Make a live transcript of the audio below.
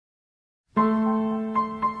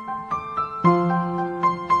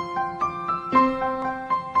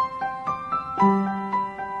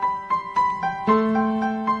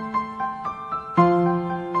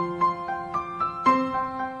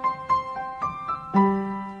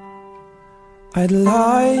I'd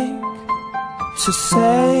like to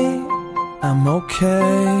say I'm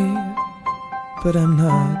okay, but I'm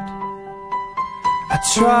not. I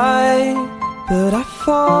try, but I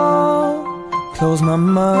fall. Close my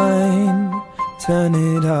mind, turn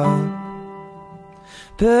it up.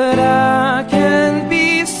 But I can't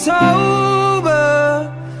be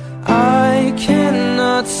sober, I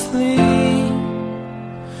cannot sleep.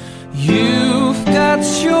 You've got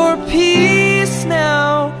your peace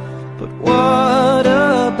now, but what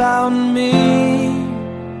about me?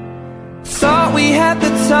 Thought we had the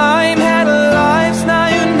time, had our lives, now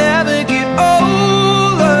you never get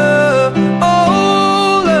older,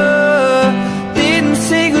 older. Didn't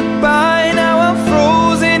say goodbye, now I'm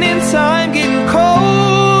frozen in time, getting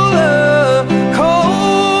colder,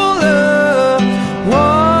 colder.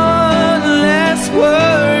 One last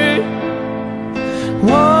word,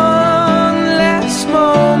 one last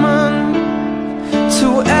moment to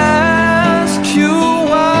ask you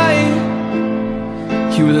why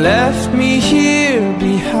you left me here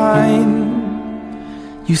behind.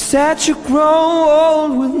 You said you'd grow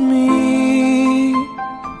old with me.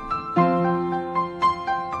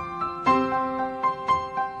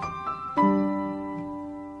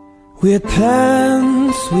 We had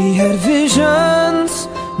plans, we had visions,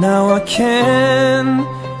 now I can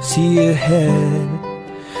see ahead.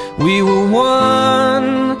 We were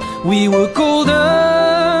one, we were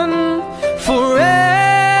golden,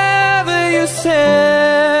 forever you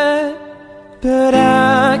said. But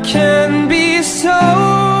I can be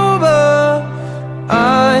sober,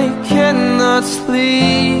 I cannot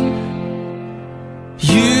sleep.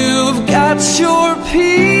 You've got your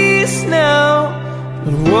peace now,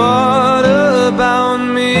 but what about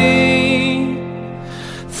me?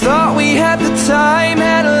 Thought we had the time,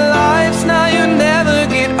 had our lives, now you never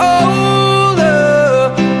get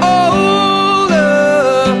older, older.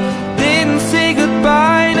 Didn't say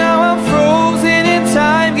goodbye, now I'm frozen in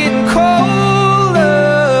time, getting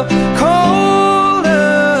colder,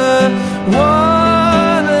 colder.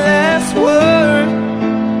 One last word,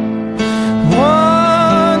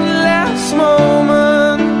 one last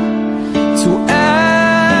moment to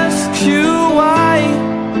ask you why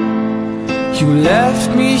you left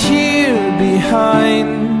me here behind.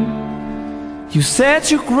 You said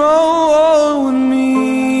you'd grow old with me.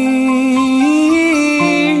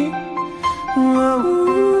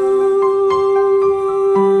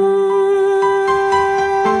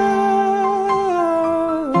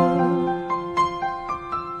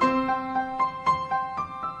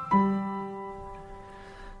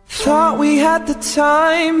 Thought we had the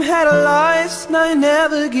time, had our lives, now you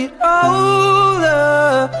never get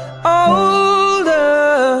older,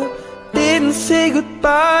 older. Didn't say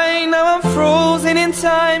goodbye, now I'm frozen in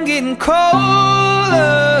time, getting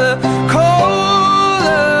colder,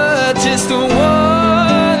 colder. Just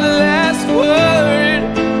one last word,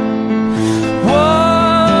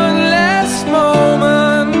 one last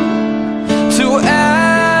moment to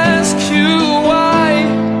ask you why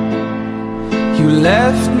you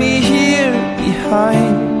left me here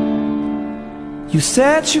behind. You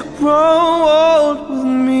said you'd grow old with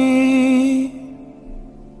me.